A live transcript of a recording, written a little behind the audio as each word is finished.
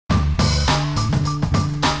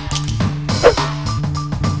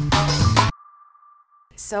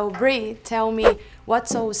So Brie, tell me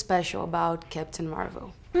what's so special about Captain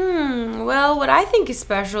Marvel? Well, what I think is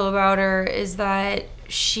special about her is that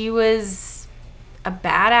she was a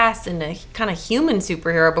badass and a kind of human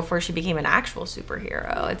superhero before she became an actual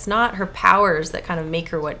superhero. It's not her powers that kind of make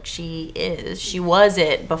her what she is. She was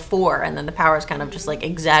it before, and then the powers kind of just like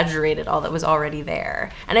exaggerated all that was already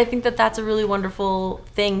there. And I think that that's a really wonderful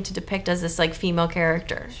thing to depict as this like female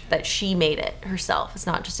character, that she made it herself. It's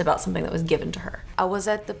not just about something that was given to her. I was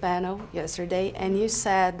at the panel yesterday and you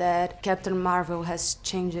said that Captain Marvel has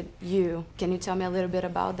changed you. Can you tell me a little bit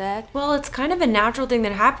about that? Well, it's kind of a natural thing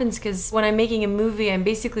that happens because when I'm making a movie, I'm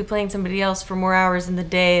basically playing somebody else for more hours in the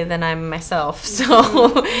day than I'm myself.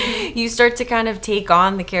 So you start to kind of take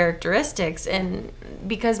on the characteristics, and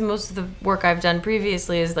because most of the work I've done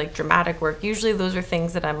previously is like dramatic work, usually those are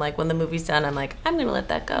things that I'm like, when the movie's done, I'm like, I'm gonna let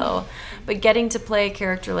that go. But getting to play a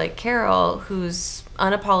character like Carol, who's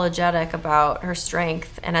unapologetic about her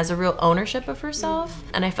strength and has a real ownership of herself,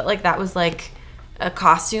 and I felt like that was like a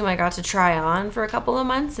costume I got to try on for a couple of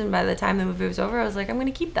months, and by the time the movie was over, I was like, I'm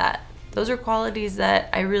gonna keep that. Those are qualities that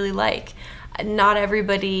I really like. Not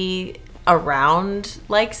everybody around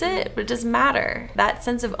likes it, but it doesn't matter. That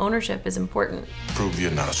sense of ownership is important. Prove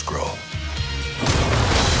you're not a Skrull.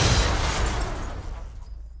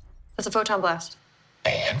 That's a photon blast.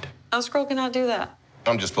 And? A Skrull cannot do that.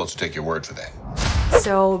 I'm just supposed to take your word for that.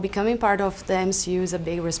 So becoming part of the MCU is a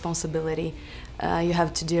big responsibility. You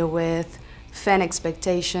have to deal with fan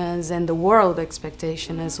expectations and the world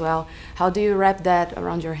expectation as well. How do you wrap that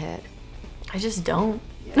around your head? I just don't.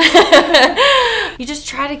 You just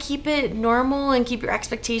try to keep it normal and keep your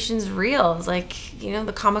expectations real. It's like, you know,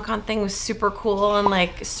 the Comic-Con thing was super cool and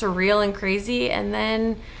like surreal and crazy, and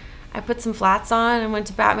then I put some flats on and went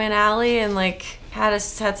to Batman Alley and like had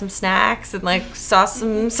some snacks and like saw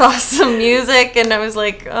some music, and I was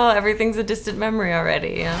like, oh, everything's a distant memory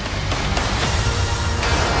already. Yeah.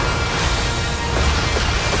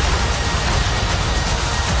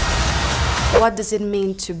 What does it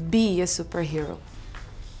mean to be a superhero?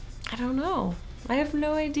 I don't know. I have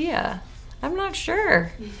no idea. I'm not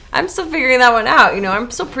sure. I'm still figuring that one out. You know,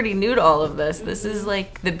 I'm still pretty new to all of this. This is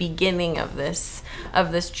like the beginning of this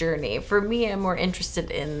journey. For me, I'm more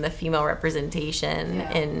interested in the female representation,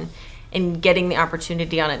 in getting the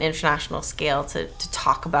opportunity on an international scale to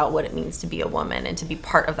talk about what it means to be a woman and to be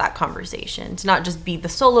part of that conversation. To not just be the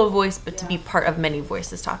solo voice, but to be part of many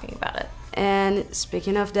voices talking about it. And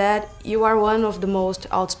speaking of that, you are one of the most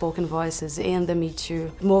outspoken voices in the Me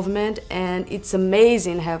Too movement, and it's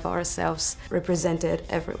amazing to have ourselves represented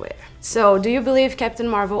everywhere. So, do you believe Captain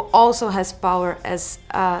Marvel also has power as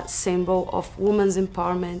a symbol of women's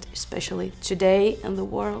empowerment, especially today in the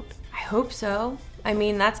world? I hope so. I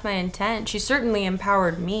mean, that's my intent. She certainly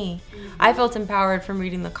empowered me. I felt empowered from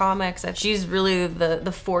reading the comics. She's really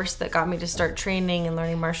the force that got me to start training and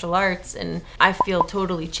learning martial arts, and I feel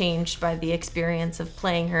totally changed by the experience of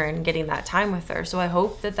playing her and getting that time with her. So I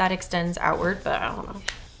hope that that extends outward, but I don't know.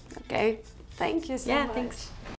 Okay, thank you so much. Yeah, thanks.